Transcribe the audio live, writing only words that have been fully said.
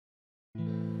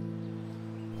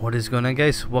What is going on,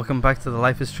 guys? Welcome back to the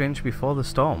Life is Strange Before the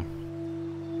Storm.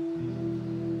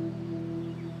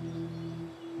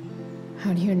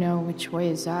 How do you know which way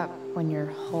is up when your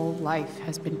whole life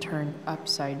has been turned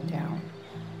upside down?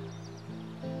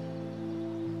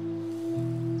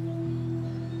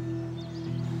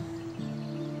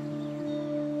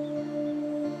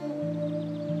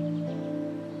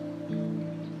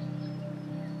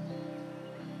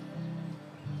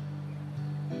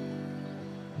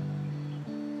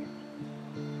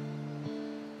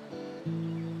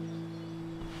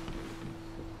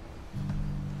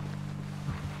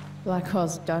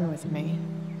 Blackwell's done with me.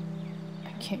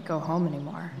 I can't go home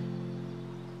anymore.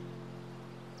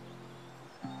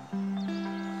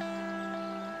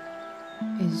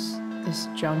 Is this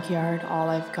junkyard all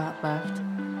I've got left?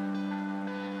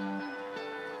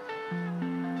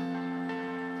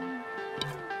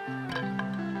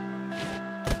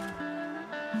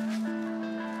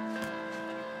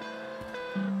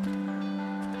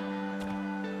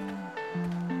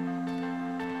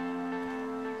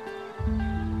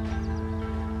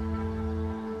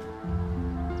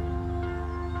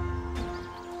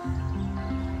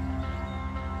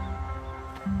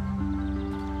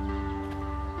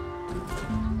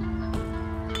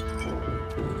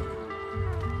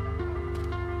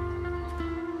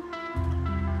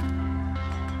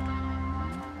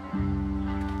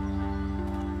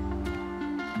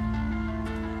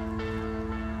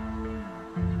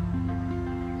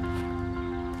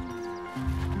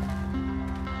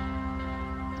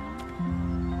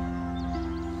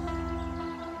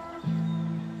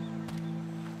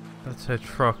 That's her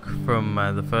truck from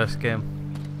the first game.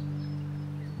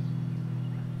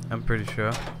 I'm pretty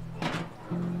sure.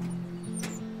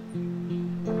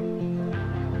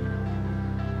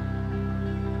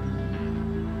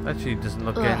 Actually, doesn't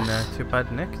look getting too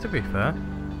bad nick, to be fair.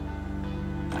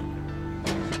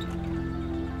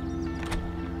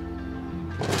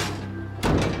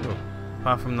 Oh,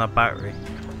 apart from that battery.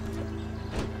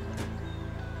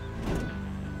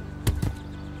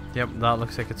 Yep, that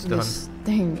looks like it's done. This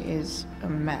thing is a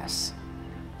mess.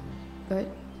 But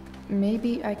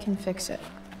maybe I can fix it.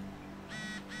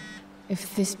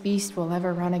 If this beast will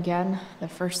ever run again, the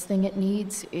first thing it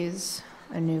needs is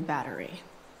a new battery.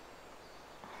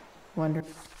 Wonder.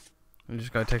 I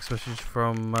just got a text message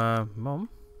from Mom.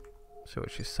 See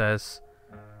what she says.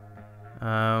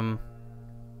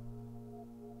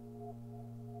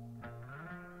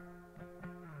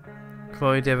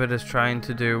 Chloe, David is trying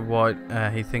to do what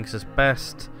he thinks is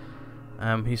best.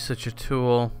 He's such a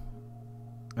tool.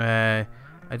 I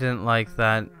didn't like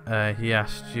that he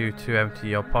asked you to empty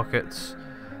your pockets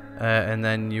and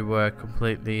then you were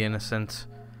completely innocent.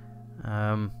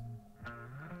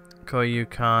 Chloe,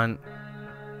 can't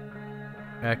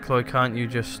you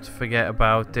just forget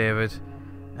about David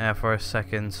for a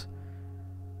second?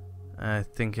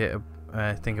 Think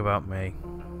about me.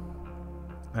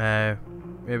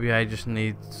 Maybe I just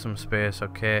need some space,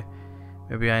 okay?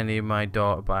 Maybe I need my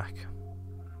daughter back.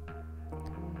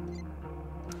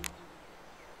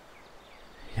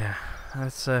 Yeah,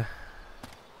 that's Oh,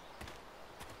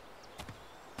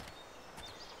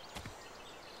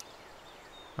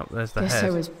 there's the Guess head. I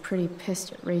was pretty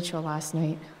pissed at Rachel last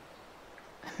night.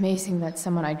 Amazing that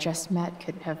someone I just met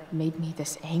could have made me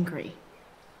this angry.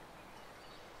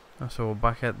 Oh, so we're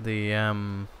back at the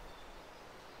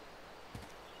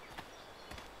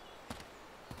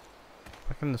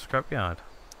back in the scrapyard.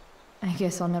 I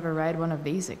guess I'll never ride one of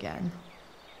these again.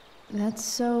 That's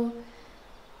so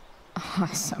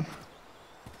awesome.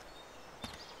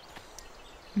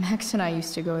 Max and I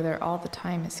used to go there all the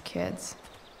time as kids.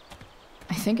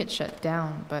 I think it shut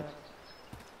down, but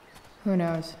who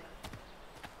knows?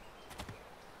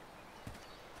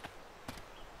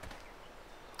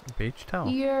 Beach towel.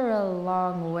 You're a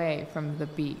long way from the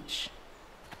beach.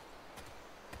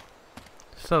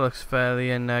 Still looks fairly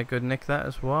in good nick, that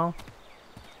as well.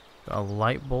 Got a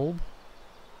light bulb.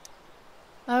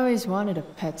 I always wanted a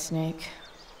pet snake.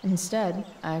 Instead,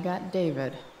 I got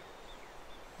David.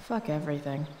 Fuck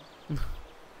everything.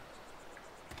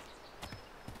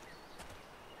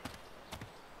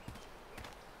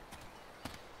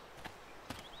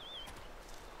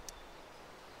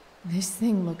 This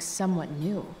thing looks somewhat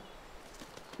new.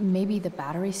 Maybe the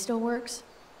battery still works?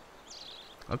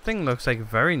 That thing looks like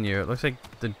very new. It looks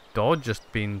like the door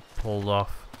just been pulled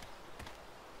off.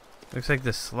 Looks like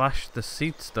they slashed the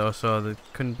seats though, so they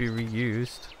couldn't be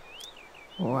reused.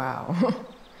 Wow.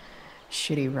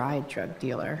 Shitty ride, drug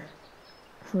dealer.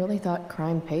 Really thought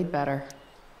crime paid better.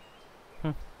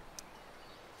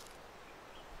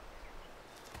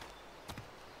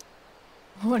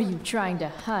 What are you trying to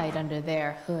hide under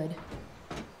there, Hood?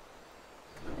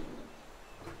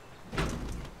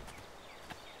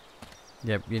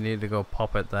 Yep, you need to go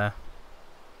pop it there.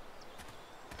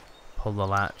 Pull the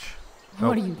latch.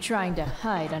 What are you trying to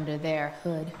hide under there,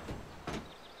 Hood?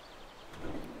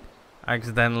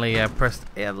 Accidentally pressed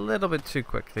it a little bit too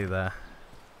quickly there.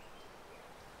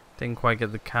 Didn't quite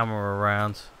get the camera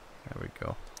around. There we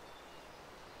go.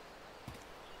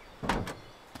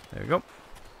 There we go.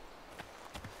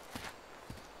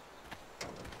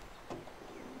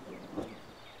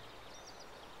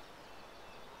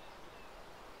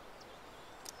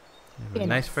 In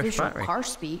nice fresh official battery. car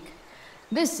speak,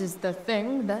 this is the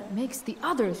thing that makes the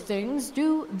other things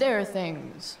do their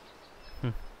things.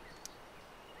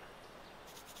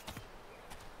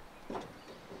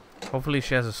 Hopefully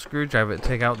she has a screwdriver to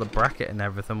take out the bracket and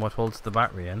everything what holds the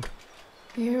battery in.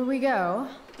 Here we go.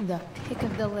 The pick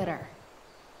of the litter.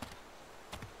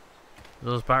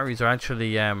 Those batteries are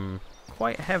actually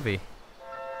quite heavy.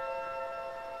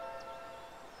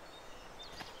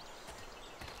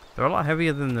 They're a lot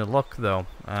heavier than they look though,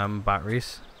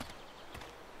 batteries.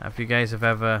 If you guys have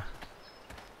ever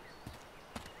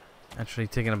actually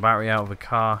taken a battery out of a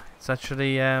car, it's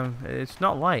actually it's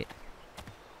not light.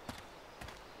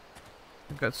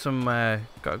 They've got some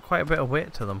got quite a bit of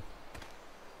weight to them.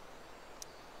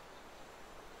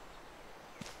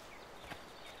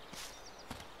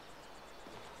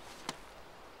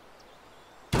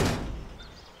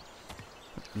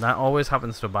 And that always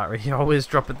happens to a battery. You always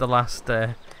drop it the last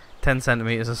 10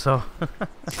 centimeters or so.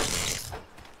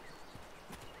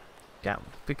 Yeah,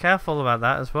 be careful about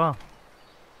that as well.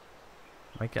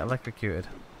 Might get electrocuted.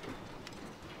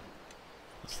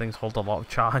 These things hold a lot of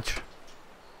charge.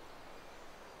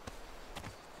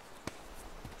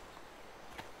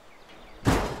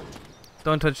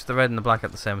 Don't touch the red and the black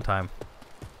at the same time.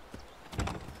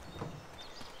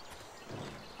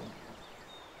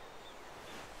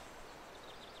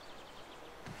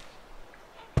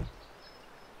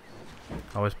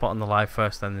 Always put on the live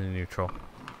first, then the neutral.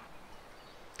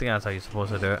 I think that's how you're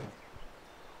supposed to do it.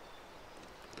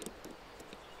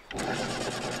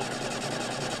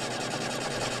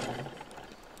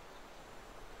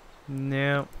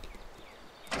 No.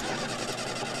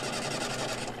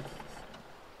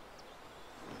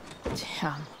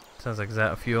 Damn. Sounds like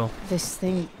Zeta fuel. This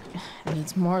thing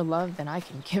needs more love than I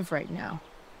can give right now.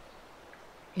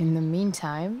 In the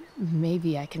meantime,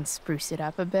 maybe I can spruce it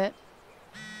up a bit.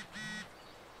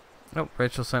 Oh,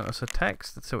 Rachel sent us a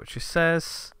text. Let's see what she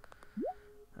says.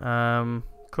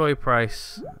 Chloe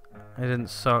Price, I didn't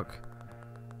suck.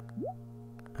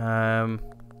 You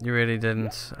really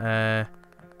didn't.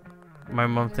 My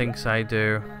mum thinks I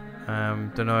do.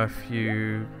 Don't know if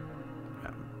you...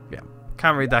 yeah,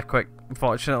 can't read that quick,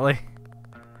 unfortunately.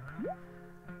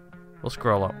 We'll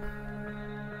scroll up.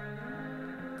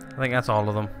 I think that's all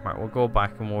of them. Right, we'll go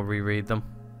back and we'll reread them.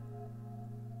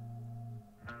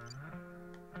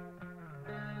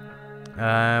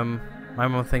 My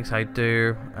mum thinks I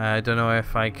do. I don't know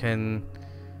if I can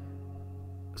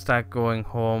start going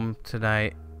home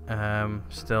tonight.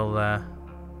 Still there.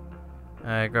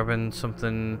 Grabbing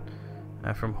something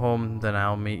from home, then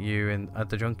I'll meet you at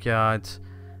the junkyard.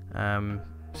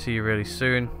 See you really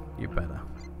soon. You better.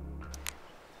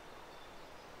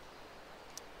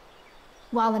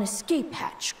 While an escape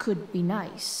hatch could be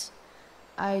nice,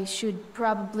 I should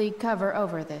probably cover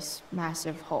over this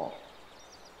massive hole.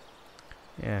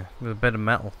 Yeah, with a bit of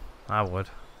metal, I would.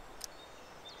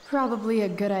 Probably a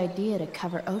good idea to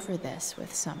cover over this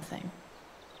with something.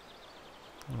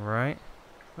 Right.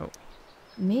 Oh.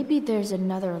 Maybe there's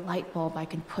another light bulb I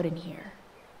can put in here.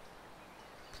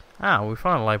 Ah, we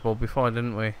found a light bulb before,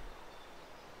 didn't we?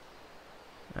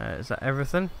 Is that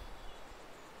everything?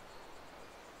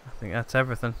 I think that's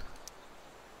everything.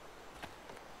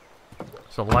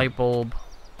 So light bulb,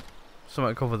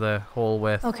 something to cover the hole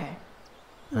with. Okay.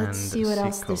 Let's and see what seat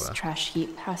else this cover. trash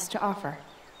heap has to offer.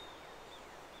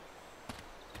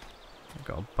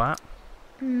 Got a bat.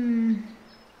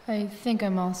 I think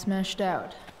I'm all smashed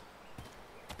out.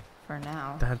 For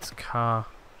now. Dad's car.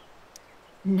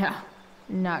 No,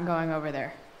 not going over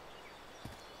there.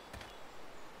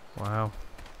 Wow.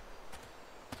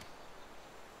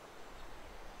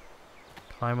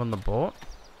 Climb on the boat?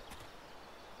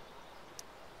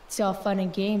 It's all fun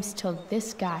and games till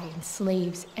this guy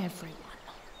enslaves everyone.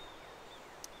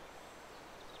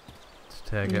 Let's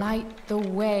take it. Light the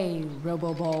way,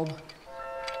 Robobulb.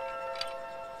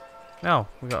 Oh,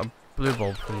 we got a blue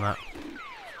bulb from that.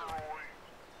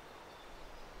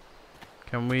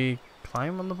 Can we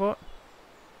climb on the boat?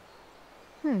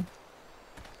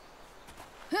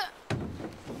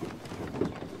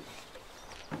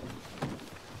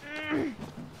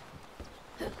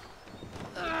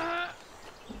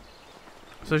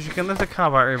 So she can lift the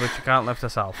car battery, but she can't lift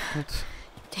herself.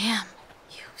 Damn,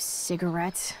 you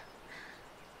cigarettes.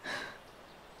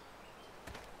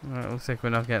 Right, looks like we're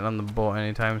not getting on the boat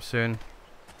anytime soon.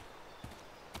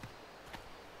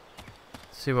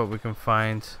 See what we can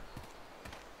find.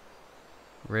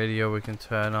 Radio we can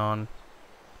turn on.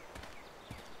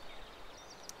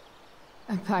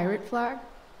 A pirate flag?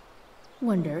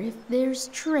 Wonder if there's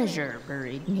treasure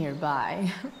buried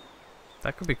nearby.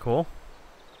 That could be cool.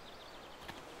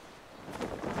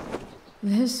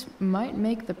 This might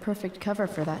make the perfect cover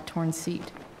for that torn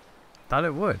seat. Thought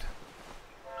it would.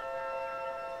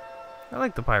 I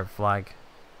like the pirate flag.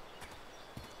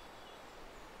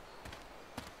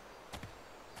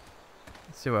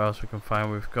 Let's see what else we can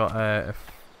find. We've got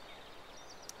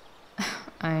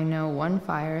I know one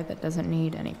fire that doesn't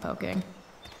need any poking.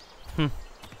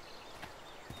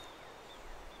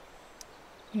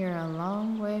 You're a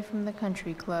long way from the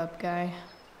country club, guy.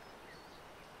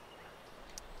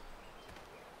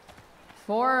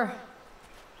 4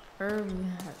 or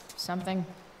something.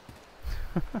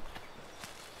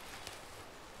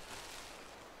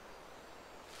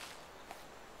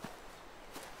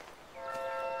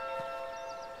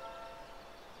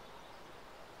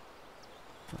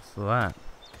 what's that?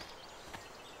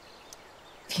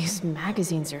 These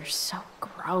magazines are so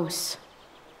gross.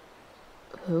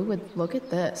 Who would look at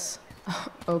this?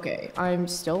 Okay, I'm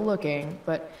still looking,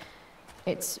 but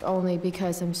it's only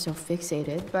because I'm so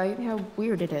fixated by how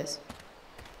weird it is.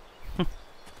 Got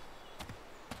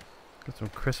some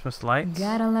Christmas lights.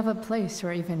 Gotta love a place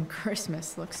where even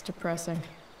Christmas looks depressing.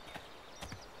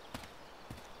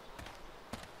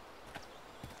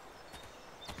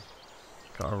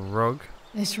 Got a rug.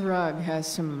 This rug has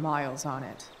some miles on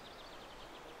it.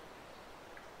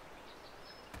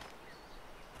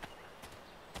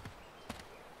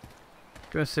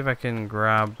 Gonna see if I can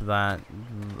grab that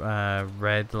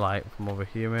red light from over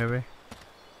here, maybe.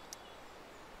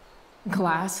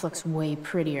 Glass looks way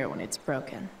prettier when it's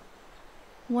broken.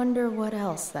 Wonder what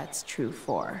else that's true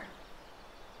for.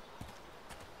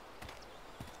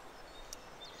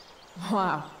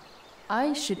 Wow.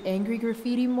 I should angry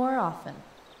graffiti more often.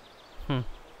 So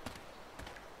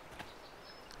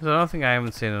another thing I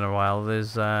haven't seen in a while.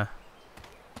 There's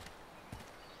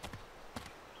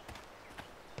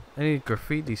any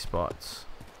graffiti spots.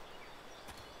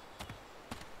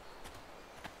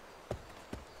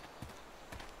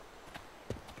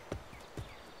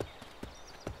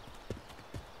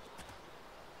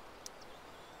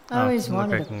 I always doesn't look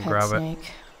wanted like I a can pet grab it.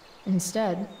 snake.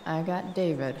 Instead, I got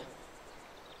David.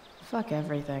 Fuck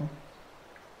everything.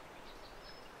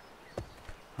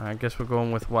 I guess we're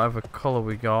going with whatever color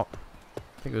we got.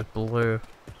 I think it was blue.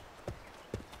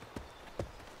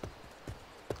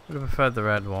 Would have preferred the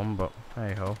red one, but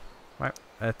hey ho. Right,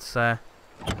 let's I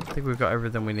think we've got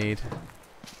everything we need.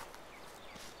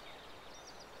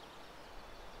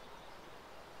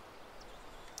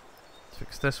 Let's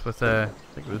fix this with I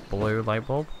think it was blue light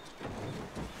bulb.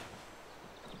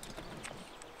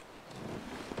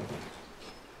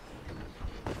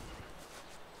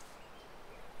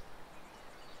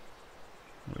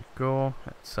 There we go.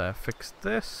 Let's fix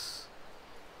this.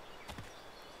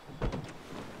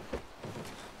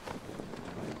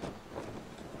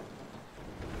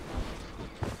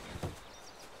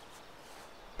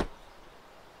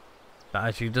 That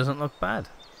actually doesn't look bad.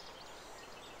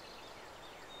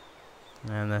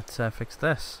 And let's fix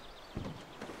this.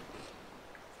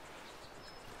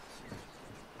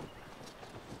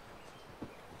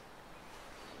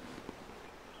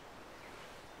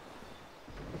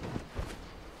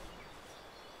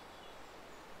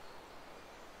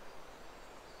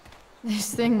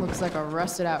 This thing looks like a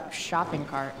rusted out shopping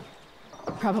cart.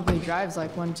 Probably drives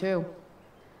like one too.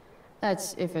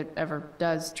 That's if it ever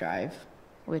does drive,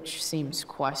 which seems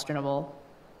questionable.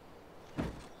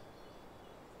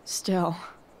 Still,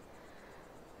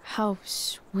 how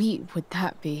sweet would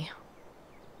that be?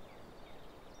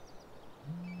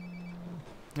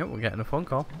 Yep, we're getting a phone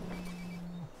call.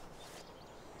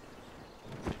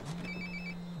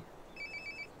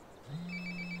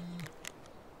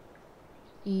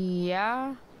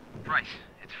 Yeah? Bryce,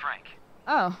 it's Frank.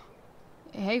 Oh.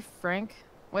 Hey, Frank.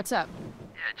 What's up?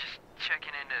 Yeah, just checking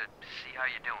in to see how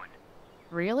you're doing.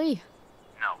 Really?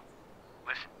 No.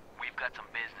 Listen, we've got some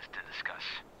business to discuss.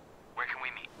 Where can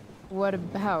we meet? What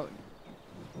about?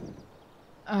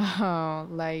 Oh,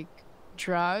 like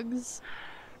drugs?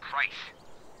 Bryce,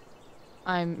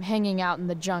 I'm hanging out in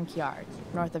the junkyard,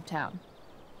 north of town.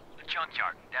 the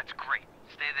junkyard. That's great.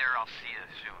 Stay there, I'll see you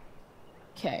soon.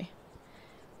 Okay.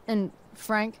 And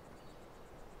Frank?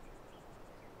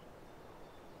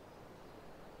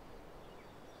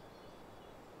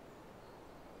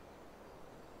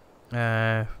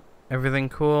 Everything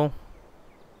cool?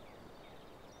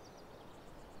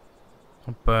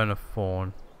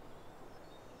 Burner-phone.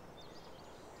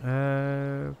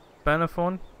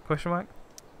 Burner-phone? Question mark?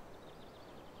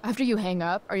 After you hang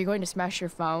up, are you going to smash your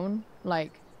phone?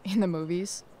 Like, in the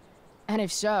movies? And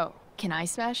if so, can I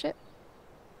smash it?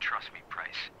 Trust me,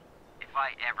 Price. If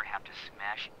I ever have to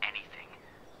smash anything,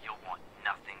 you'll want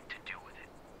nothing to do with it.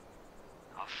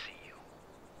 I'll see you.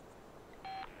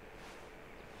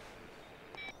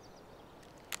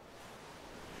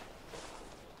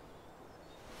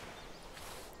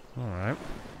 Alright.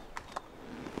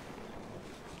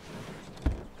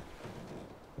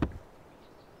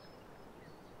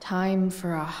 Time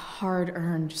for a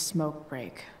hard-earned smoke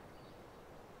break.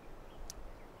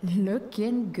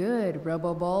 Looking good,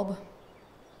 Robobulb.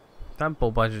 That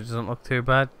bulb budget doesn't look too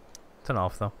bad. Turn it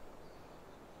off though.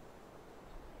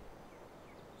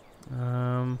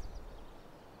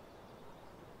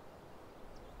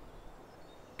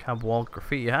 Cab wall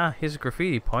graffiti. Ah, here's a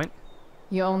graffiti point.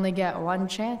 You only get one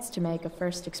chance to make a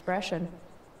first expression.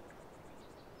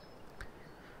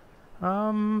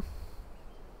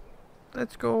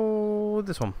 Let's go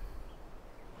this one.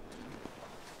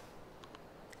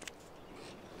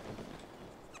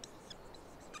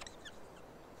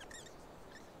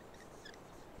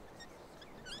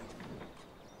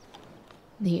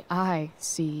 The eye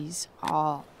sees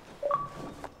all.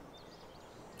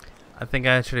 I think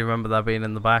I actually remember that being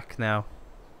in the back now.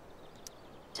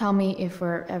 Tell me if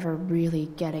we're ever really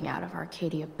getting out of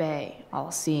Arcadia Bay,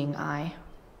 all-seeing eye.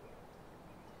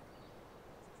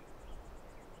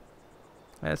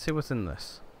 Let's see what's in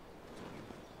this.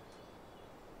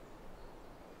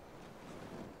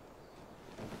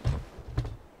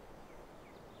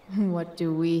 What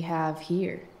do we have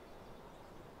here?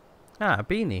 Ah, a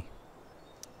beanie.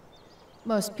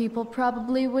 Most people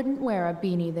probably wouldn't wear a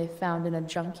beanie they found in a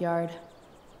junkyard.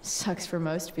 Sucks for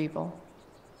most people.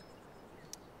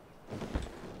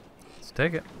 Let's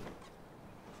take it.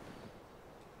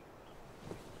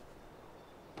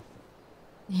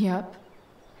 Yep.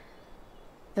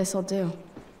 This'll do.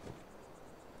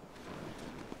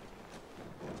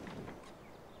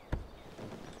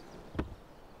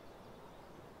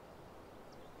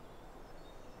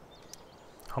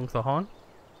 Honk the horn.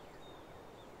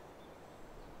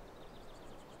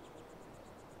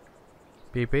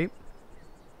 Beep beep.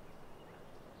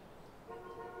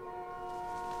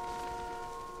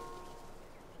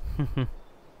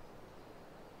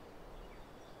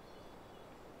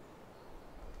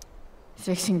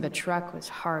 Fixing the truck was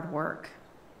hard work.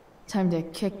 Time to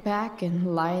kick back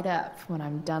and light up when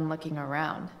I'm done looking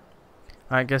around.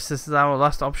 I guess this is our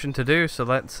last option to do, so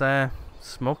let's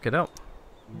smoke it up.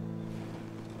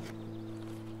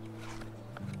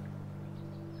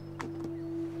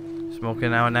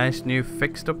 Smoking our nice new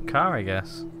fixed up car, I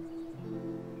guess.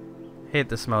 Hate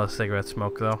the smell of cigarette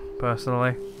smoke though,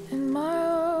 personally. In my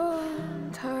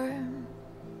own time,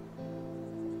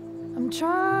 I'm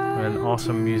trying An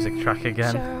awesome music track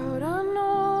again. shout, I know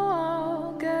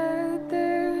I'll get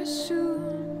there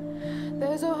soon.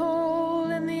 There's a hole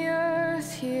in the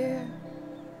earth here,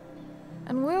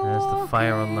 and we're There's the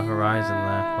fire on the horizon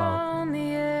there. Well, on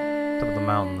the top of the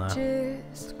mountain there. edges.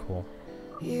 It's cool.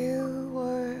 You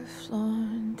were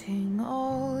flaunting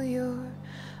all your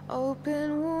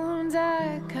open wounds.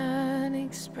 I can't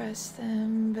express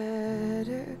them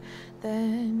better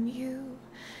than you.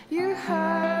 You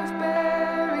have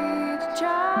buried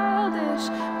childish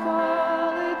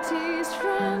qualities.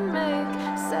 Friend,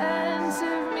 make sense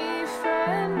of me.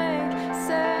 Friend, make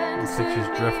sense Looks like she's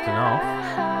of me. drifting off. I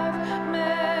have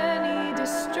many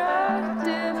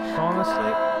destructive Falling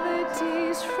asleep.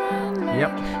 qualities. Friend, make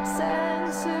Yep.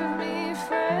 sense of me.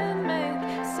 Friend,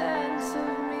 make sense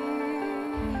of me.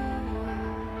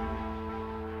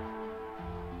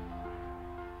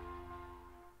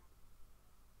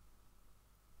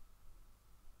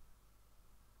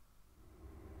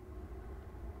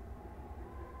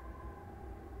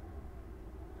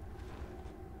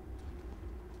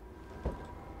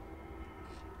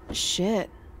 Shit.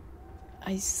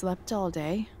 I slept all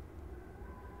day.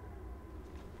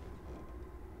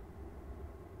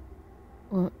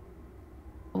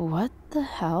 What the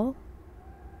hell?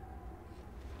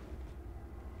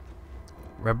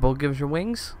 Red Bull gives you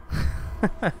wings?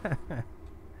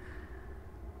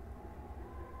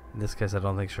 In this case, I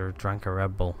don't think she drank a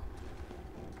Red Bull.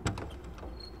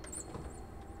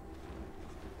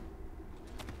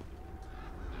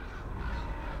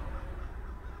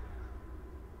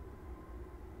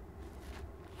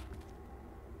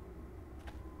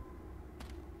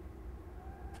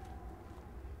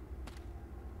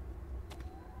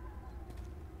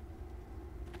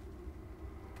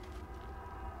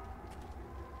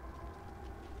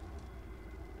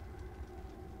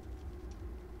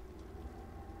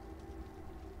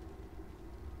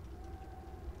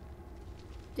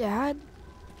 Dad?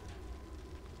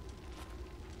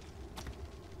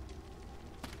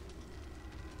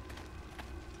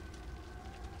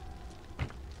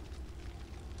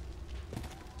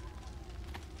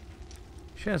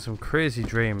 She has some crazy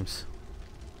dreams.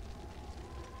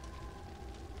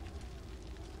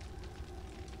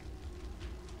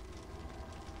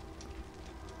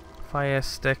 Fire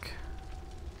stick.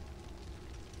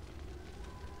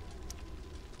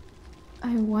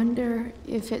 I wonder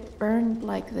if it burned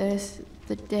like this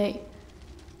the day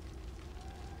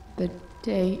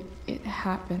it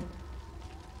happened.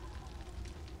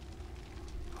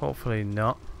 Hopefully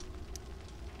not.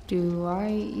 Do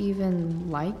I even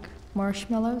like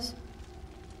marshmallows?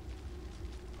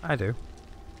 I do.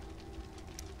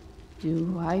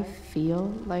 Do I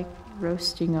feel like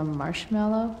roasting a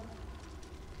marshmallow?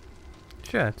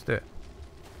 Sure, let's do it.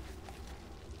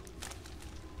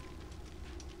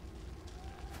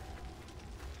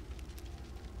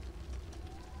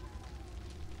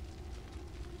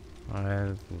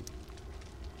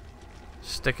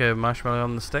 Stick a marshmallow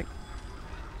on the stick.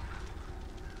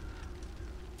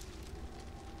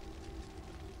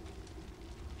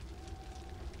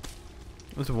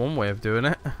 There's one way of doing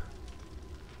it.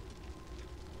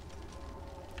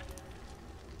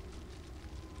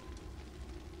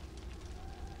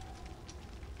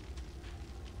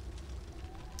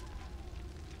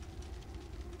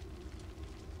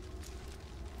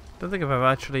 Don't think I've ever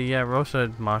actually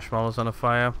roasted marshmallows on a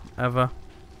fire ever.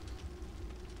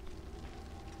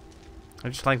 I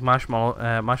just like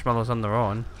marshmallows on their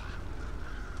own.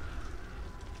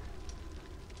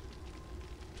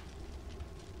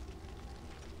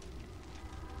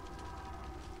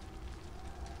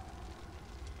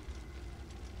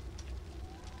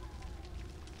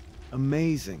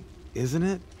 Amazing, isn't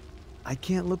it? I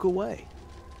can't look away.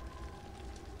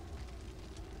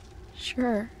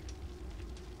 Sure.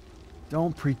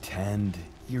 Don't pretend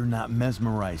you're not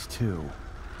mesmerized too.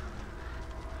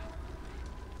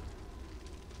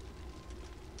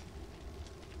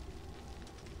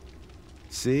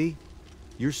 See?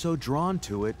 You're so drawn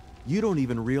to it, you don't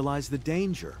even realize the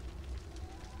danger.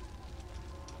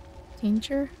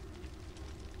 Danger?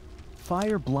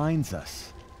 Fire blinds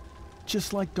us,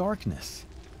 just like darkness.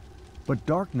 But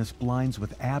darkness blinds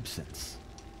with absence,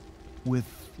 with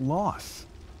loss.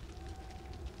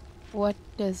 What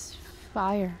does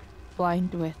fire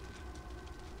blind with?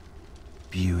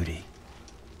 Beauty.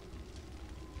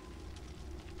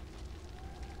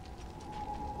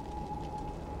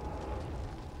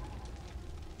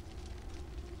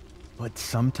 But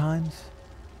sometimes,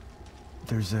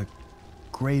 there's a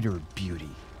greater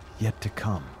beauty yet to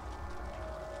come.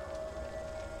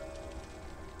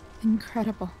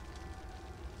 Incredible.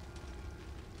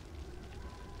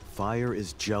 Fire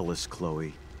is jealous,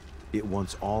 Chloe. It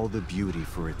wants all the beauty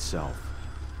for itself.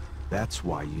 That's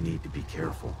why you need to be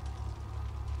careful.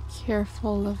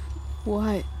 Careful of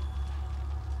what?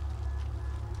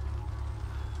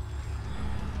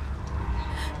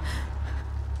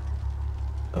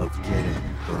 Of getting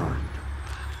burned.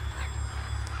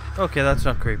 Okay, that's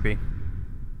not creepy.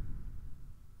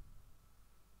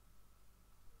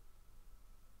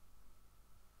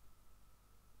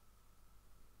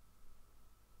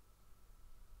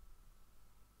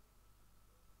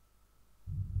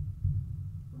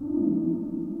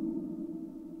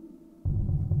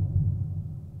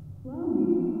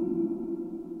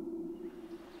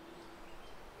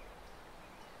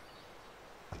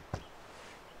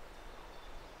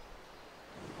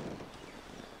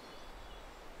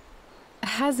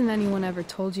 Hasn't anyone ever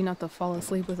told you not to fall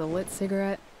asleep with a lit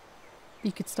cigarette?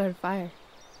 You could start a fire.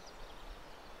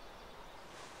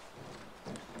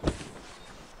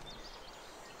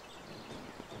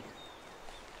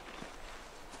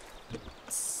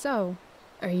 So,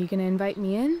 are you gonna invite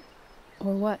me in?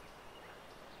 Or what?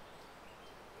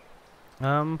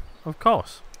 Of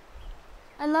course.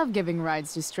 I love giving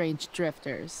rides to strange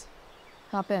drifters.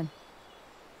 Hop in.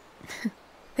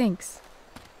 Thanks.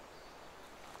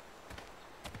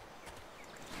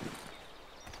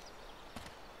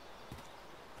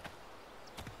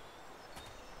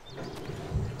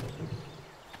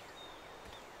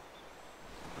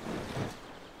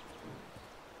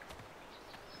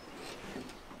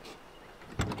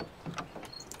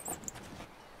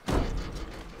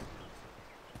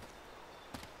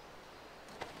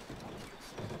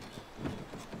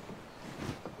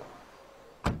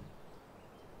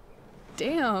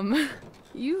 Damn,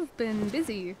 you've been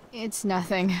busy. It's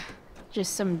nothing.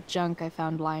 Just some junk I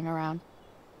found lying around.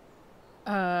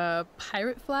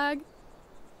 Pirate flag?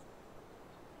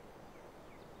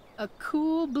 A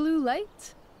cool blue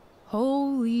light?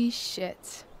 Holy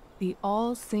shit. The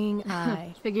all-seeing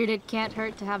eye. Figured it can't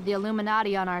hurt to have the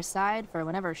Illuminati on our side for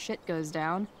whenever shit goes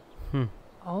down.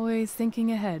 Always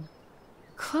thinking ahead.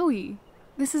 Chloe,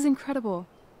 this is incredible.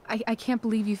 I can't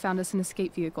believe you found us an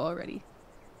escape vehicle already.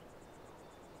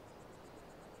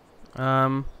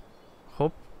 I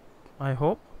hope.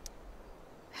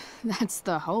 That's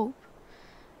the hope.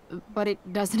 But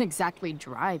it doesn't exactly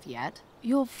drive yet.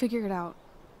 You'll figure it out.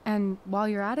 And while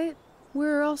you're at it,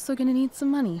 we're also gonna need some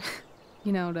money.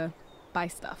 You know, to buy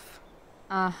stuff.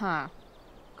 Uh-huh.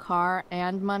 Car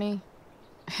and money?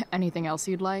 Anything else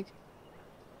you'd like?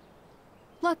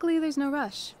 Luckily, there's no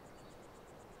rush.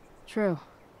 True.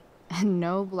 And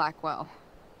no Blackwell.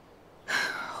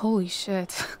 Holy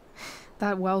shit.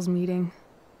 That Wells meeting.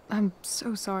 I'm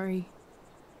so sorry.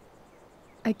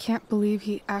 I can't believe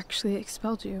he actually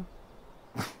expelled you.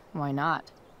 Why not?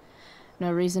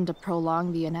 No reason to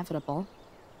prolong the inevitable.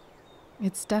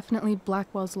 It's definitely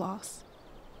Blackwell's loss.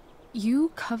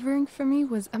 You covering for me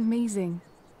was amazing.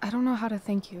 I don't know how to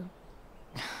thank you.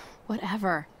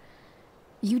 Whatever.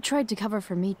 You tried to cover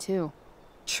for me too.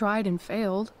 Tried and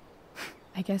failed.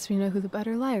 I guess we know who the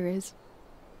better liar is.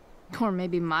 Or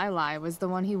maybe my lie was the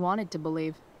one he wanted to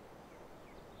believe.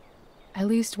 At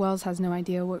least Wells has no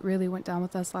idea what really went down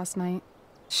with us last night.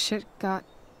 Shit got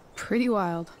pretty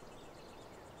wild.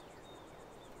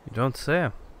 You don't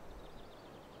say.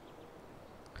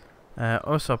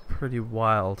 Also pretty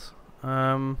wild.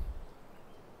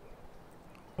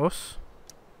 Us?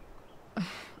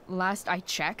 Last I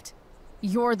checked,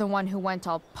 you're the one who went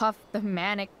all Puff the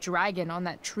Manic Dragon on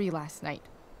that tree last night.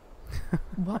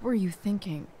 What were you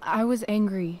thinking? I was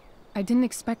angry. I didn't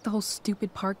expect the whole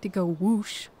stupid park to go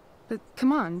whoosh. But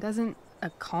come on, doesn't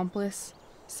accomplice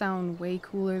sound way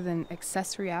cooler than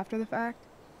accessory after the fact?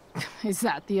 Is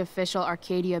that the official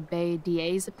Arcadia Bay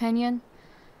DA's opinion?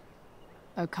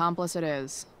 Accomplice it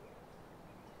is.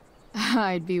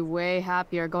 I'd be way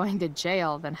happier going to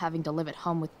jail than having to live at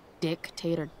home with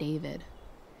Dictator David.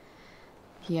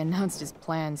 He announced his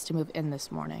plans to move in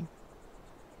this morning.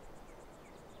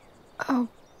 Oh,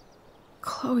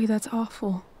 Chloe, that's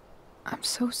awful. I'm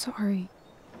so sorry.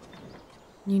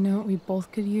 You know what we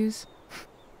both could use?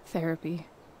 Therapy.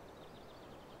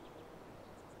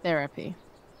 Therapy.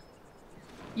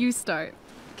 You start.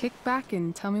 Kick back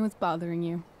and tell me what's bothering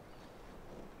you.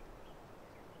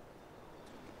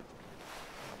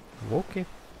 Okay.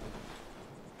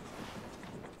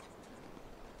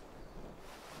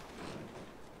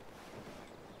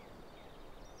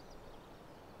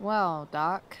 Well,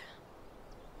 Doc.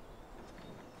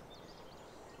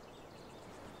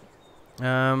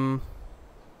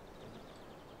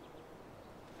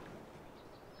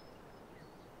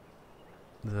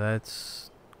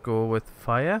 Let's go with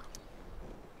fire.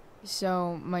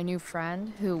 So, my new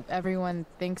friend, who everyone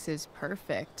thinks is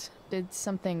perfect, did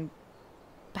something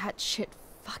batshit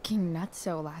fucking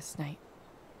nutso last night.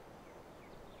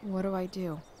 What do I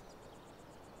do?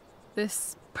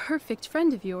 This perfect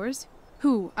friend of yours,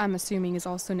 who I'm assuming is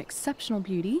also an exceptional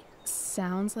beauty,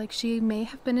 sounds like she may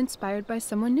have been inspired by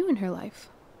someone new in her life.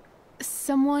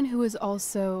 Someone who is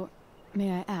also,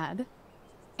 may I add,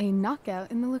 a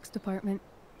knockout in the looks department.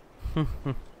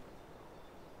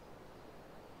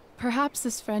 Perhaps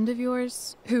this friend of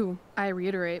yours, who, I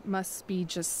reiterate, must be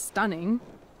just stunning,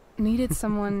 needed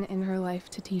someone in her life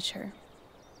to teach her.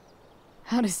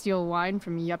 How to steal wine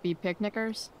from yuppie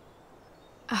picnickers?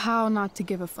 How not to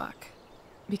give a fuck.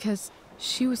 Because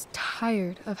she was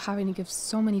tired of having to give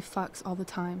so many fucks all the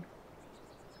time.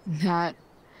 That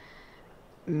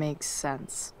makes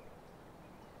sense.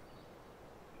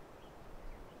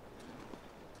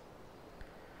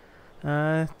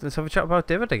 Let's have a chat about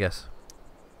David, I guess.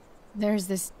 There's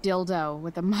this dildo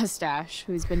with a mustache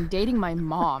who's been dating my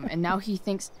mom, and now he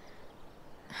thinks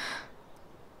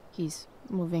he's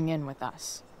moving in with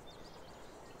us.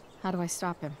 How do I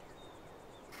stop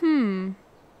him?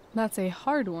 That's a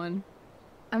hard one.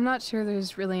 I'm not sure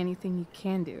there's really anything you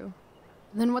can do.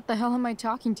 Then what the hell am I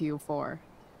talking to you for?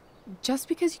 Just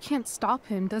because you can't stop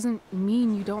him doesn't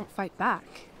mean you don't fight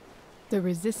back. The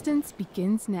resistance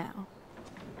begins now.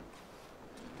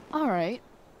 Alright.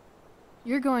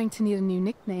 You're going to need a new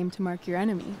nickname to mark your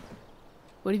enemy.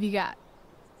 What have you got?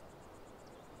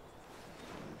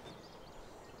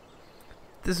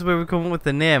 This is where we come up with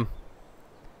the name.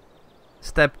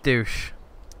 Step douche.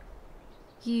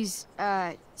 He's,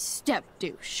 step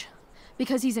douche.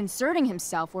 Because he's inserting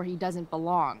himself where he doesn't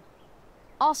belong.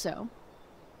 Also,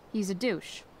 he's a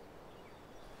douche.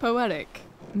 Poetic.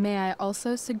 May I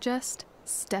also suggest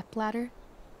stepladder?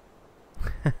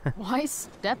 Why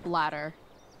stepladder?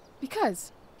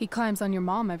 Because He climbs on your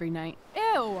mom every night.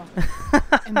 Ew!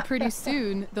 And pretty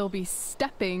soon, they'll be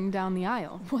stepping down the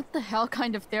aisle. What the hell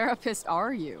kind of therapist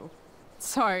are you?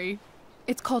 Sorry.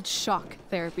 It's called shock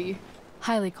therapy.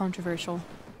 Highly controversial.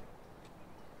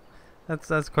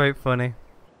 That's quite funny.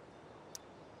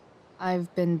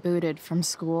 I've been booted from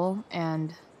school,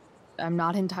 and I'm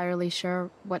not entirely sure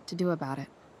what to do about it.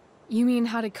 You mean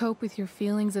how to cope with your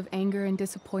feelings of anger and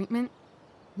disappointment?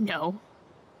 No.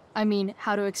 I mean,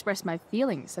 how to express my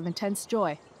feelings of intense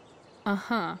joy.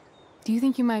 Uh-huh. Do you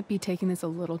think you might be taking this a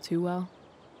little too well?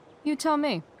 You tell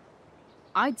me.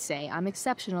 I'd say I'm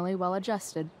exceptionally well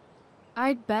adjusted.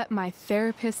 I'd bet my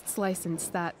therapist's license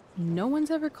that no one's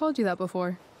ever called you that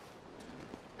before.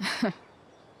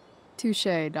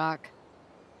 Touché, Doc.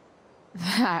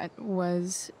 That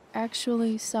was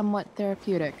actually somewhat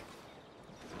therapeutic.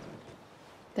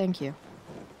 Thank you.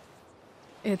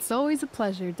 It's always a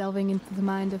pleasure delving into the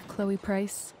mind of Chloe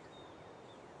Price.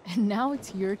 And now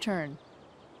it's your turn.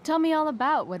 Tell me all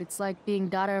about what it's like being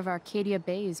daughter of Arcadia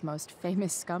Bay's most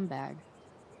famous scumbag.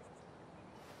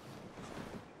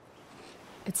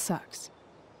 It sucks.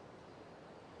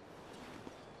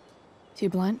 Too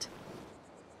blunt?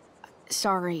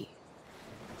 Sorry.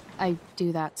 I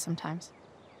do that sometimes.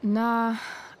 Nah,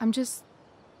 I'm just...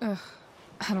 I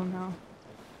don't know.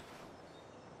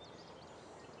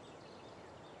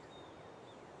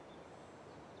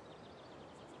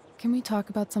 Can we talk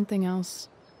about something else?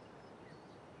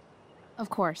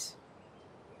 Of course.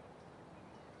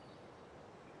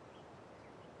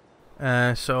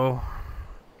 So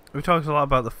we talked a lot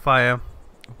about the fire,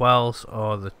 Wells,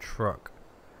 or the truck.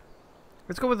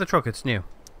 Let's go with the truck, it's new.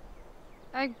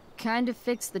 I kind of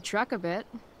fixed the truck a bit.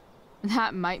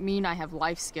 That might mean I have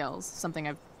life skills, something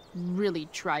I've really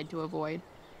tried to avoid.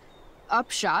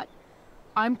 Upshot,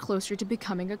 I'm closer to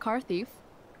becoming a car thief.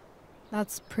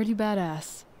 That's pretty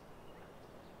badass.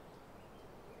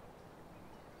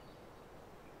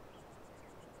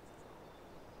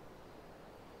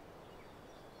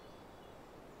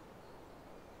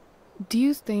 Do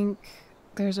you think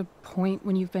there's a point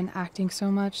when you've been acting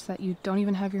so much that you don't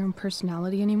even have your own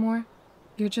personality anymore?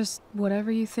 You're just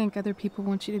whatever you think other people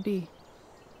want you to be.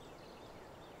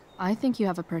 I think you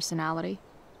have a personality.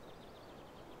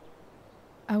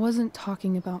 I wasn't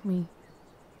talking about me.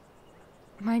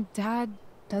 My dad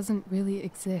doesn't really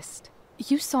exist.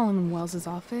 You saw him in Wells's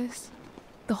office.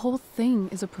 The whole thing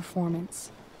is a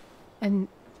performance. And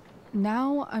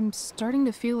now I'm starting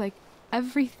to feel like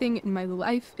everything in my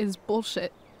life is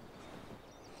bullshit.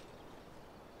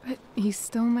 But he's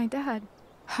still my dad.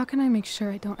 How can I make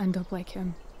sure I don't end up like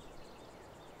him?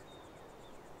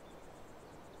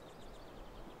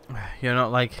 You're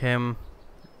not like him.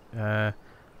 I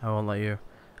won't let you.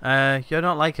 You're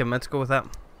not like him, let's go with that.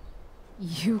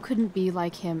 You couldn't be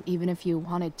like him even if you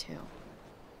wanted to.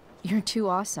 You're too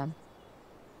awesome.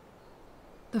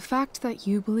 The fact that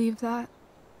you believe that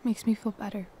makes me feel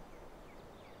better.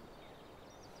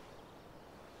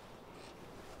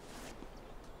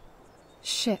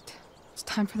 Shit, it's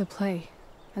time for the play.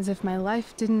 As if my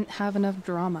life didn't have enough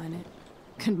drama in it.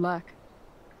 Good luck.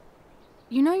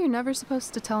 You know you're never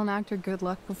supposed to tell an actor good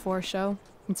luck before a show?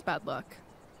 It's bad luck.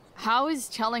 How is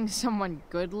telling someone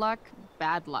good luck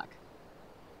bad luck?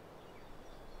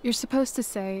 You're supposed to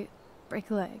say, break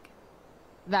a leg.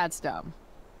 That's dumb.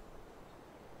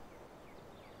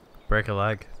 Break a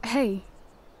leg. Hey,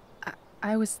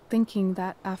 I was thinking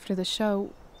that after the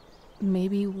show,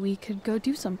 maybe we could go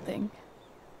do something.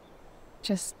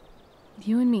 Just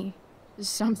you and me.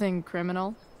 Something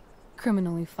criminal?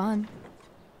 Criminally fun.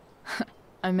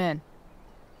 I'm in.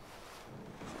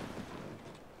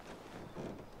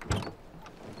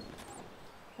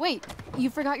 Wait, you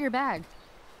forgot your bag.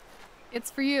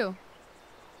 It's for you.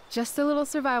 Just a little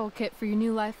survival kit for your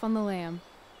new life on the lam.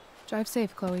 Drive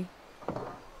safe, Chloe.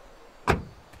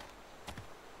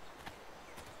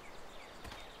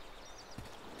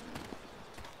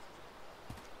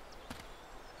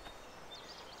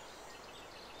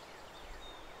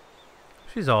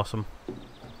 She's awesome.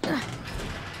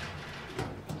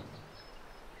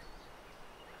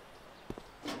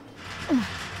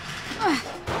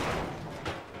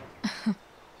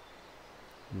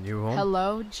 New home?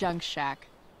 Hello, Junk Shack.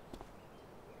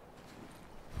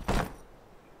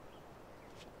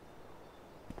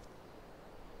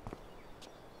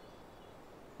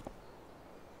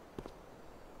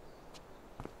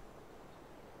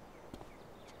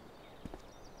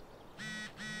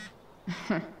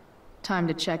 Time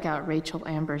to check out Rachel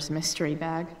Amber's mystery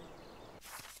bag.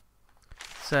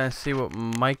 Let's see what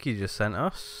Mikey just sent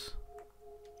us.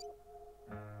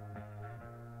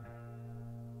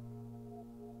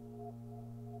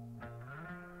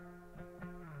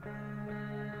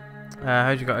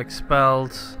 How'd you got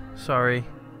expelled? Sorry.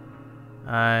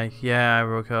 Yeah,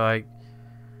 Roko,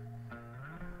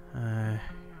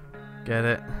 get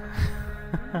it.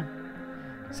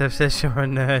 Zev says you're a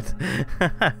nerd.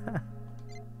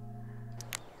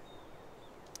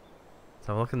 Let's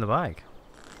have a look in the bag.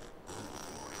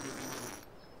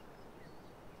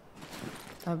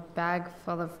 A bag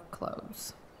full of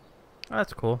clothes. Oh,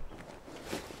 that's cool.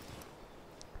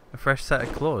 A fresh set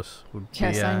of clothes would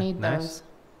Yes, be I need nice. those.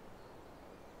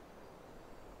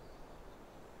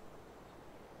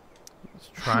 Let's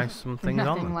try some things on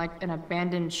Nothing them. like an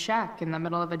abandoned shack in the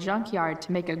middle of a junkyard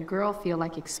to make a girl feel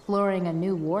like exploring a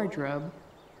new wardrobe.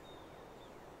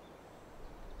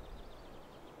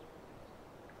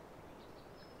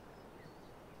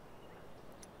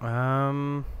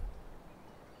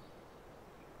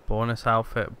 Bonus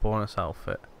outfit, bonus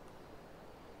outfit.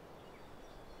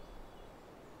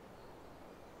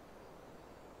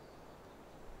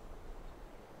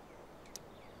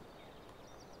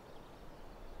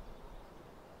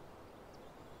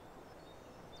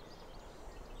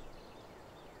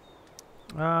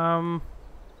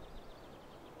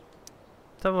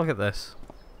 Let's have a look at this.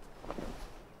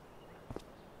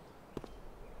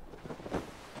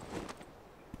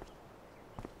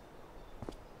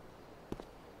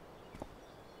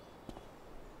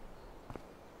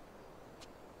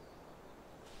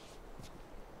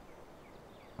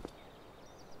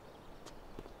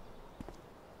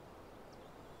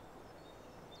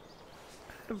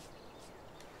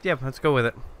 Yeah, let's go with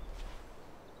it.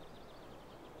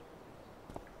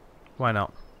 Why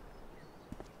not?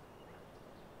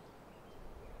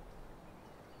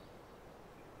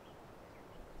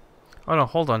 Oh no,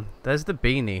 hold on. There's the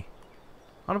beanie.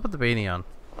 I want to put the beanie on.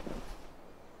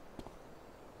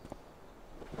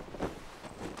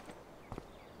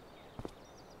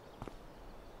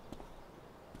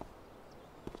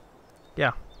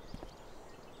 Yeah.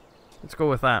 Let's go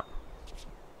with that.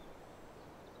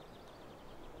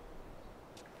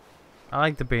 I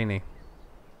like the beanie.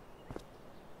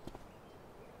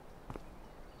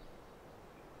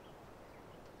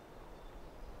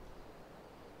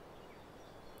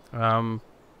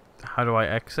 How do I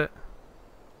exit?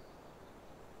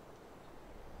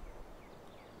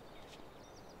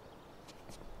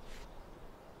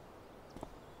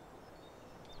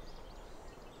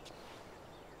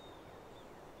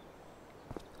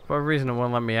 For a reason it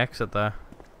won't let me exit there.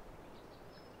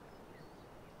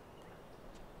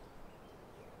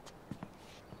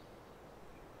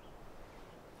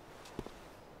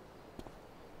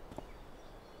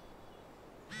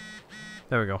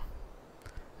 There we go.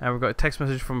 And we've got a text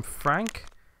message from Frank.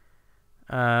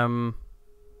 I'm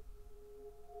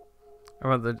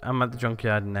at the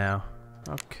junkyard now.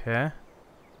 Okay.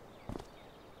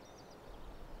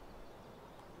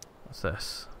 What's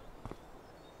this?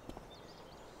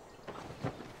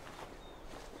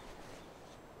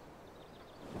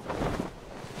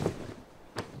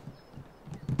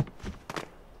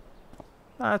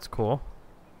 That's cool.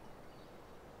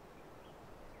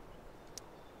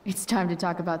 It's time to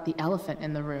talk about the elephant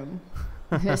in the room.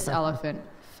 This elephant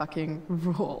fucking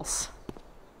rules.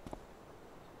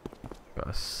 Got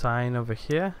a sign over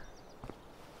here.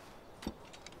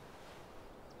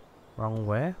 Wrong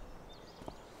way.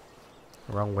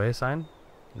 Wrong way sign.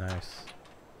 Nice.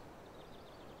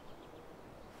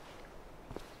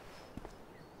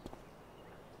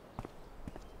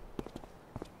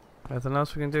 Anything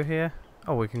else we can do here?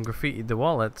 Oh, we can graffiti the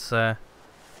wall. Let's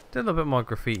do a little bit more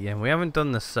graffiti, and we haven't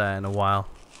done this in a while.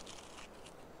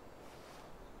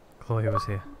 Chloe was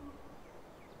here.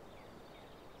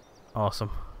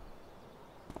 Awesome.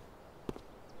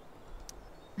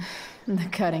 The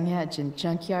cutting edge in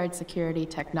junkyard security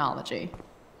technology.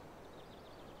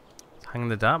 Let's hang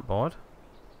the dartboard.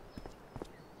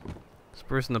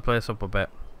 Sprucing the place up a bit.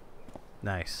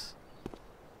 Nice.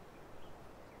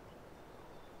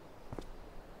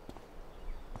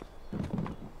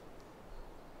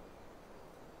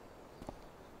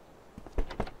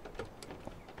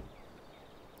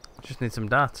 Just need some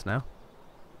darts now.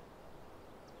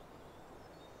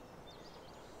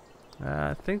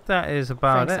 I think that is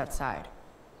about Frank's it. outside.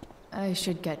 I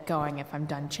should get going if I'm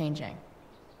done changing.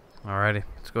 Alrighty,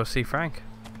 let's go see Frank.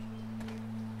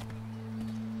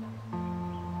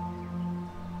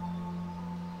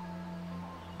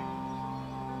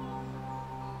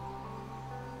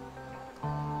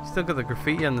 Still got the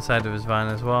graffiti on the side of his van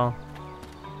as well.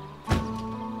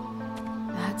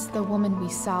 That's the woman we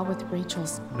saw with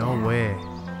Rachel's No dad. way.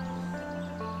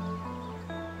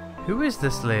 Who is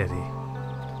this lady?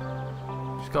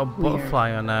 She's got a Weird.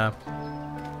 butterfly on her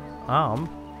arm.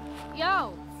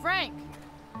 Yo, Frank!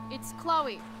 It's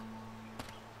Chloe.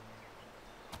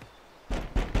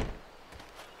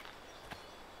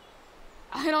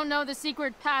 I don't know the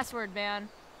secret password, man.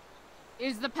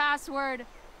 Is the password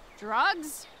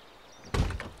drugs?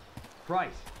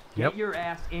 Price, Yep. get your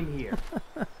ass in here.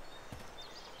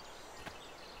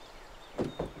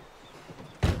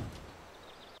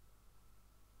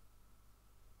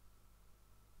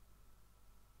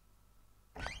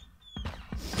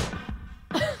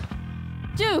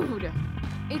 Dude!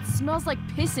 It smells like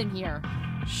piss in here.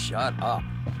 Shut up.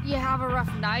 You have a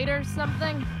rough night or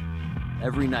something?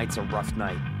 Every night's a rough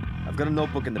night. I've got a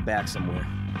notebook in the back somewhere.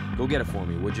 Go get it for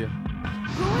me, would you?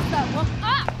 Who is that one?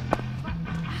 Ah!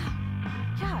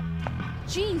 God.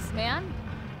 Jeez, man.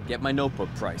 Get my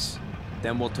notebook, Price.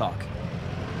 Then we'll talk.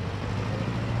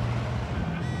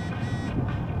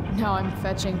 Now I'm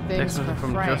fetching things Text for message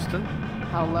from Frank. Justin.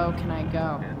 How low can I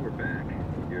go? And we're back.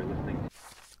 You're listening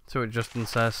See what Justin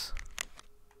says.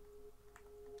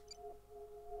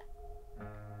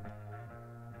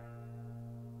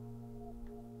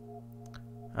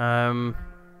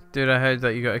 Dude, I heard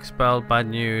that you got expelled. Bad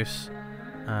news.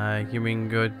 You mean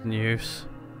good news?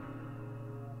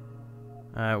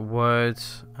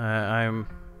 Words. I'm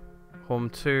home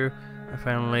too. I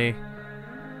finally.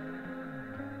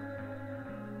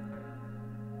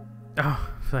 Oh,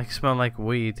 I feel like I smell like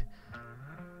weed.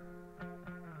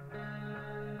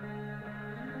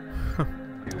 to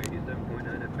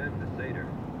 87.9 FM, the Seder.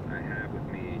 I have with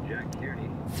me Jack Kearney,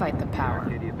 Fight the power.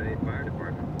 Arcadia Bay Fire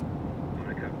Department. I'm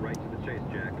gonna cut right to the chase,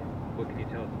 Jack. What can you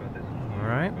tell us about this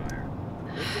Alright.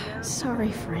 fire?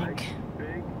 Sorry, Frank.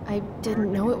 I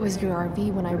didn't know it was your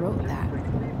RV when I wrote that. There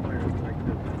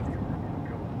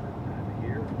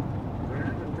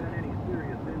haven't been any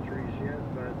serious injuries yet,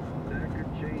 but that could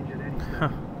change at any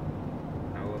time.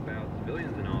 How about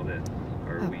civilians in all this?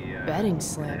 Are A we betting gonna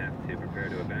slip. have to prepare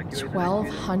to evacuate the next few days?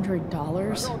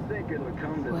 $1,200? I don't think it'll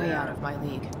come to Way that. out of my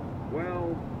league.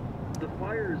 Well, the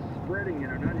fire's spreading in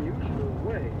an unusual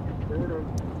way, sort of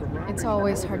surrounding It's the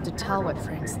always northern hard to tell what part of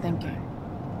Frank's the thinking. thing,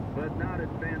 but not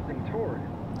advancing toward it.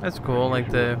 That's cool, like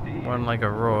the one like a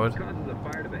road. Causes a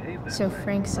fire to behave that So way.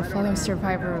 Frank's a I don't fellow know.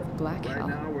 survivor of Black Right Hell.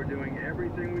 now we're doing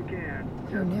everything we can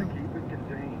Who just knew? to keep it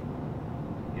contained.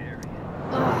 Gary.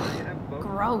 Ugh, You have both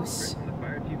gross. straight from the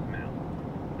fire chief's mouth.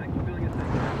 Thanks for filling us in.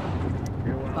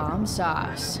 You're welcome. Bomb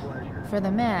sauce. Pleasure. For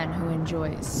the man who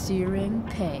enjoys searing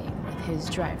pain with his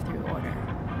drive-through order.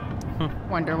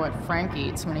 Wonder what Frank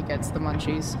eats when he gets the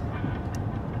munchies.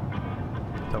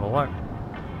 Let's have a look.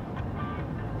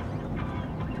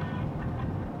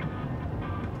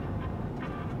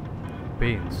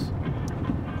 Beans.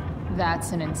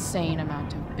 That's an insane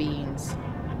amount of beans.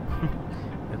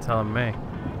 You're telling me.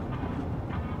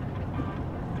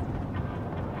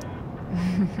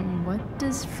 What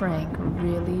does Frank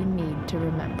really need to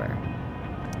remember?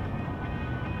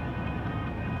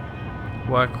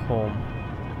 Work home.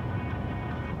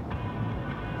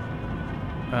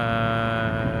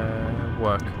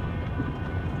 Work.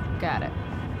 Got it.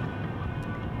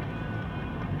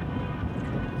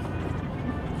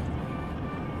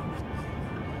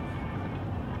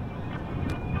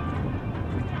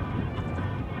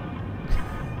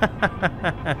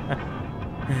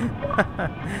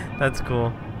 That's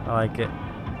cool. I like it.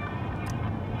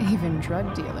 Even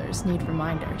drug dealers need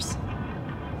reminders.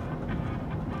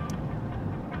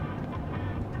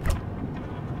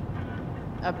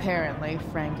 Apparently,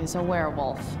 Frank is a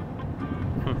werewolf.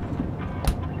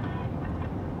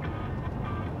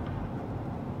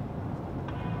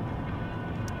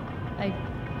 I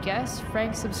guess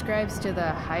Frank subscribes to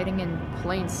the hiding in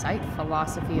plain sight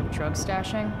philosophy of drug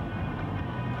stashing.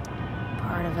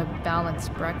 Part of a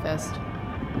balanced breakfast.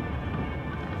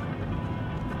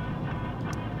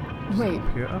 Wait,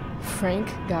 Computer. Frank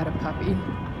got a puppy?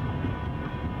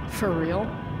 For real?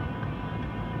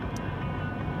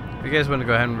 If you guys want to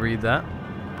go ahead and read that,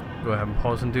 go ahead and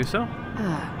pause and do so.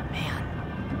 Ah,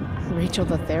 man. Rachel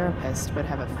the therapist would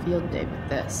have a field day with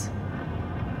this.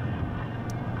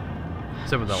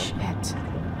 Same with that one.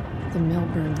 Shit. The mill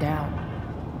burned down.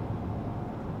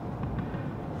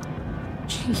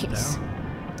 Jeez.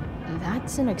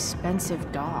 That's an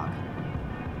expensive dog.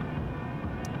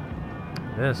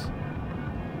 It is.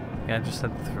 Yeah, I just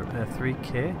said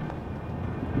 3K.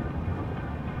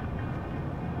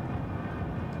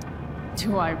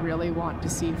 Do I really want to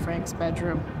see Frank's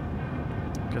bedroom?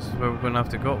 Guess that's where we're gonna have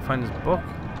to go to find his book.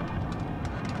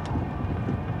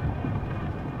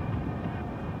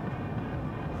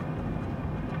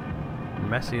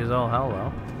 Messy as all hell,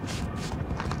 though.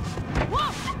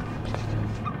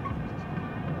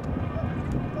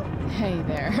 Hey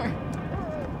there.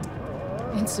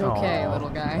 It's okay, Aw. little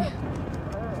guy.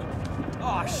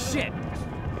 Oh shit!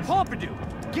 Pompidou,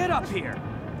 get up here!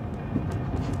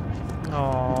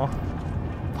 Aww.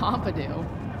 Pompidou.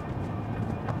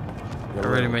 It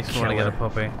really makes me want to get a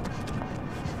puppy.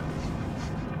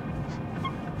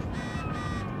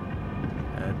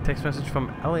 Text message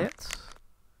from Elliot.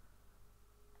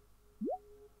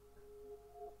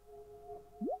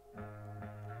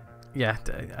 Yeah,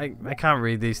 I can't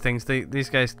read these things. These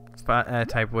guys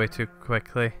type way too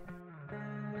quickly.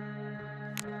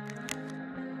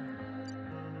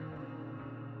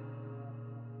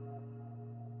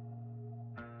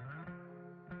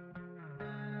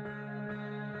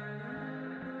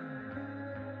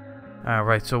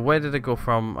 Right, so where did it go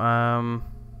from?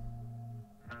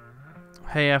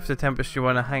 Hey, after Tempest, you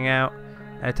want to hang out?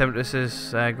 Tempest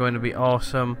is going to be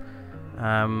awesome.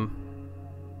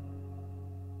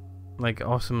 Like,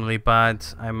 awesomely bad,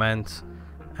 I meant.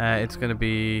 It's going to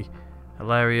be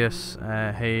hilarious.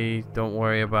 Hey, don't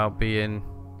worry about being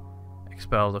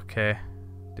expelled, okay?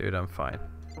 Dude, I'm fine.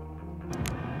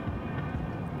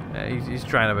 He's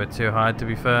trying a bit too hard, to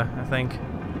be fair, I think.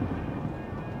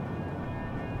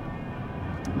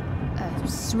 A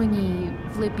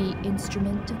swingy, flippy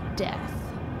instrument of death.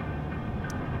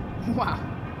 Wow.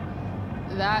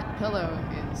 That pillow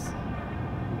is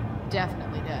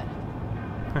definitely dead.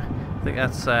 I think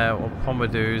that's what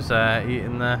Pompidou's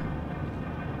eating there.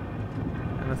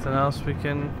 Anything else we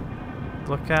can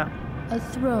look at? A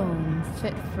throne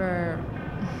fit for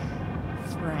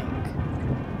Frank.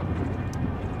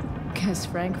 Guess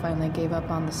Frank finally gave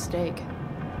up on the steak.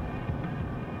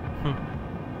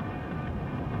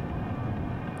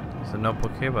 There's a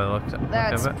notebook here by the look of it.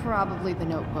 That's probably the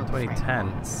notebook.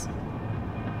 2010.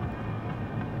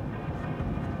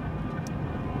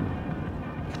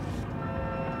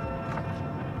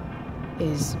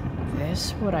 Is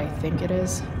this what I think it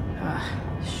is?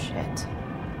 Shit.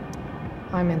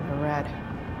 I'm in the red.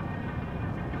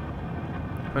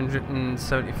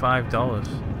 $175.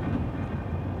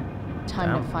 Time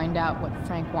Damn. to find out what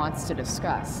Frank wants to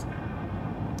discuss.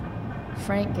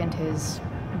 Frank and his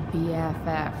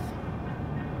BFF.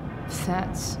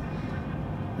 That's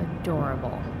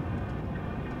adorable.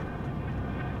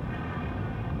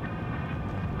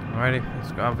 Alrighty,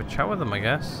 let's go have a chat with them, I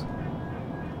guess.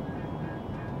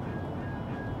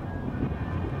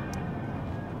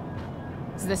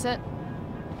 Is this it?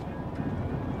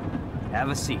 Have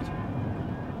a seat.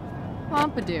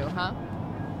 Pompidou, huh?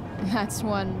 That's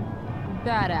one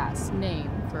badass name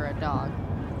for a dog.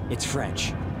 It's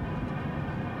French.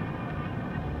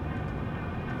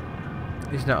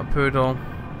 He's not a poodle.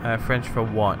 French for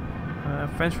what?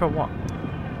 French for what?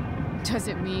 Does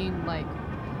it mean, like,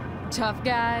 tough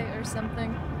guy or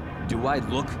something? Do I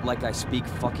look like I speak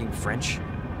fucking French?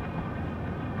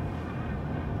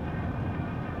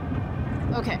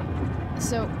 Okay,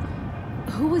 so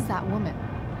who was that woman?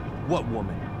 What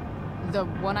woman? The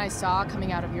one I saw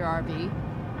coming out of your RV?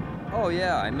 Oh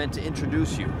yeah, I meant to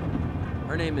introduce you.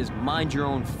 Her name is Mind Your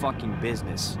Own Fucking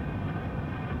Business.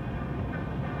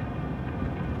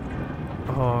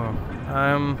 Oh,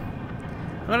 I'm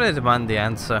gonna demand the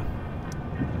answer.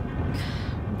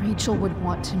 Rachel would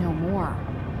want to know more.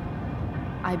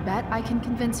 I bet I can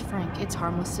convince Frank it's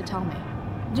harmless to tell me.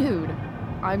 Dude,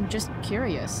 I'm just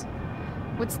curious.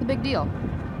 What's the big deal?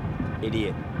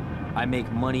 Idiot. I make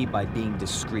money by being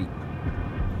discreet.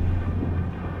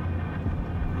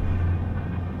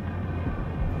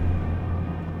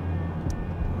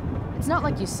 It's not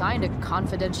like you signed a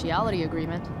confidentiality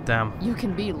agreement. Damn. You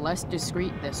can be less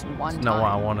discreet this one time. Not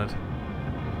what I wanted.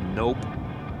 Nope.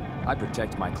 I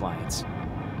protect my clients.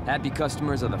 Happy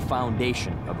customers are the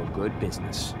foundation of a good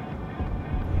business.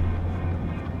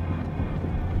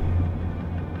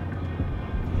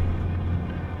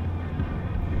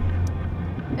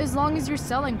 As long as you're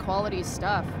selling quality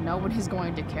stuff, no one is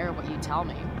going to care what you tell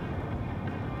me.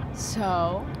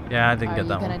 So, Yeah, I didn't get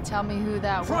that are you one. gonna tell me who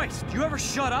that was? Christ, do you ever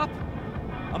shut up?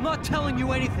 I'm not telling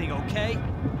you anything, okay?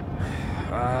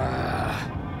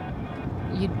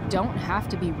 You don't have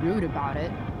to be rude about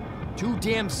it. 2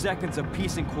 damn seconds of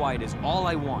peace and quiet is all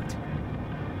I want.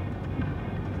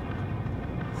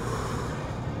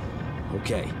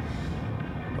 Okay.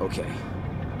 Okay.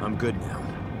 I'm good now.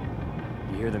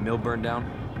 You hear the mill burn down?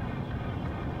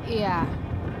 Yeah,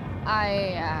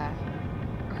 I,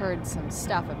 heard some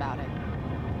stuff about it.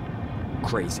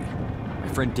 Crazy. My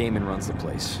friend Damon runs the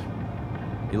place.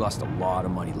 He lost a lot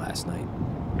of money last night.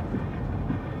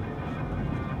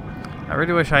 I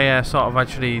really wish I sort of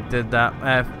actually did that.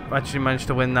 Actually managed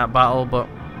to win that battle, but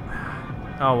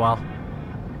oh well.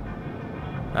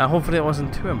 Hopefully it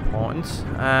wasn't too important.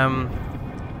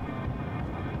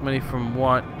 Money from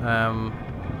what?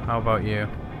 How about you?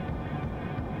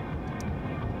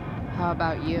 How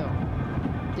about you?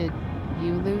 Did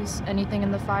you lose anything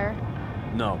in the fire?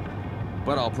 No.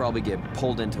 But I'll probably get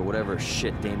pulled into whatever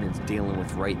shit Damon's dealing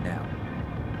with right now.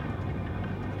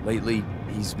 Lately,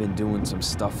 he's been doing some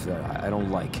stuff that I don't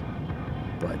like.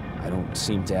 But I don't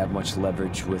seem to have much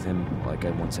leverage with him like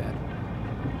I once had.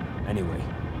 Anyway,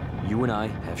 you and I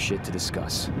have shit to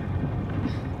discuss.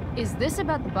 Is this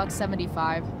about the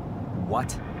 $1.75? What?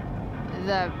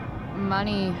 The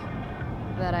money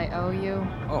that I owe you?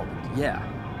 Oh, yeah.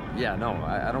 Yeah, no,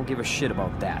 I don't give a shit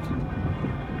about that.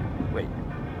 Wait,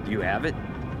 do you have it?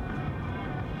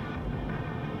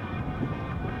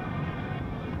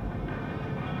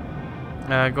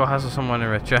 Go hassle someone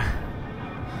richer.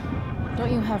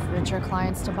 Don't you have richer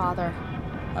clients to bother?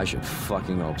 I should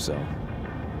fucking hope so.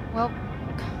 Well,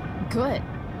 good.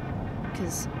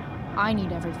 Because I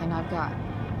need everything I've got.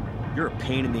 You're a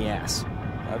pain in the ass.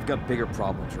 I've got bigger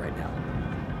problems right now.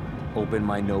 Open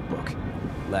my notebook.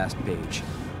 Last page.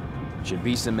 Should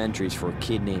be some entries for a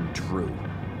kid named Drew.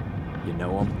 You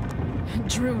know him?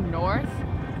 Drew North?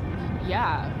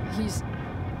 Yeah, he's...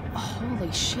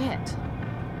 Holy shit.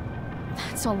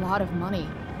 That's a lot of money.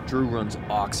 Drew runs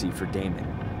Oxy for Damon.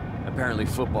 Apparently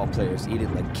football players eat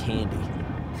it like candy.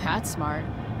 That's smart,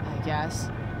 I guess.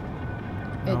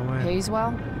 It No way. pays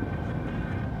well?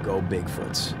 Go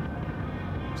Bigfoots.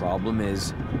 Problem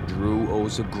is, Drew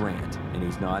owes a grant, and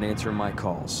he's not answering my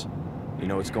calls. You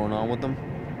know what's going on with them?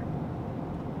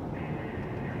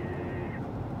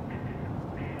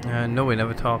 No, we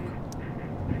never talk.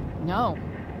 No,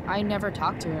 I never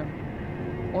talked to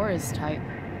him. Or his type.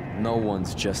 No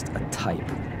one's just a type,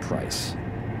 Price.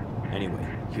 Anyway,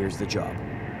 here's the job.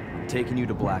 I'm taking you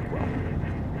to Blackwell.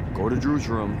 Go to Drew's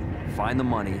room, find the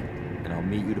money, and I'll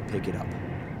meet you to pick it up.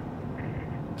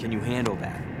 Can you handle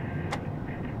that?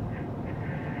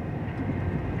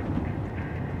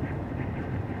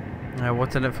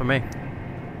 What's in it for me?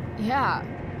 Yeah,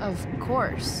 of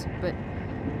course, but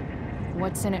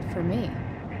what's in it for me?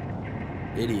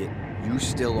 Idiot, you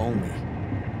still owe me.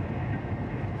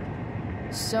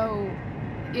 So,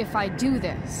 if I do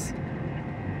this,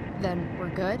 then we're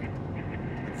good?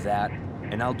 That,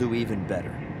 and I'll do even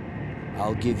better.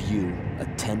 I'll give you a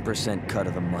 10% cut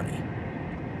of the money.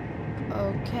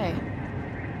 Okay.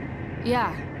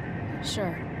 Yeah,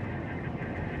 sure.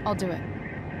 I'll do it.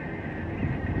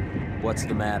 What's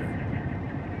the matter?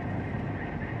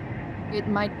 It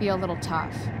might be a little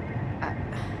tough.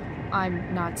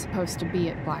 I'm not supposed to be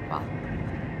at Blackwell.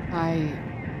 I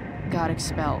got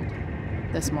expelled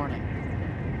this morning.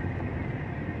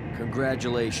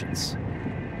 Congratulations.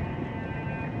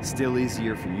 Still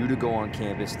easier for you to go on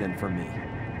campus than for me.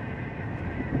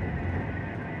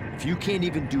 If you can't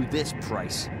even do this,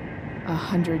 Price...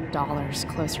 $100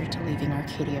 closer to leaving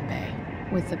Arcadia Bay.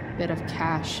 With a bit of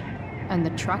cash and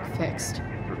the truck fixed,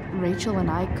 Rachel and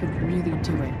I could really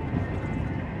do it.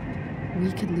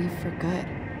 We could leave for good.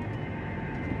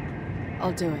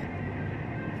 I'll do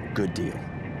it. Good deal.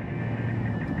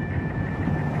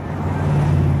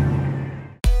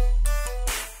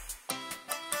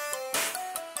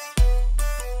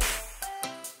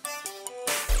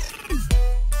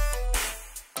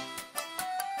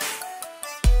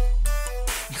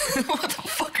 What the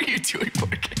fuck are you doing,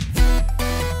 boy?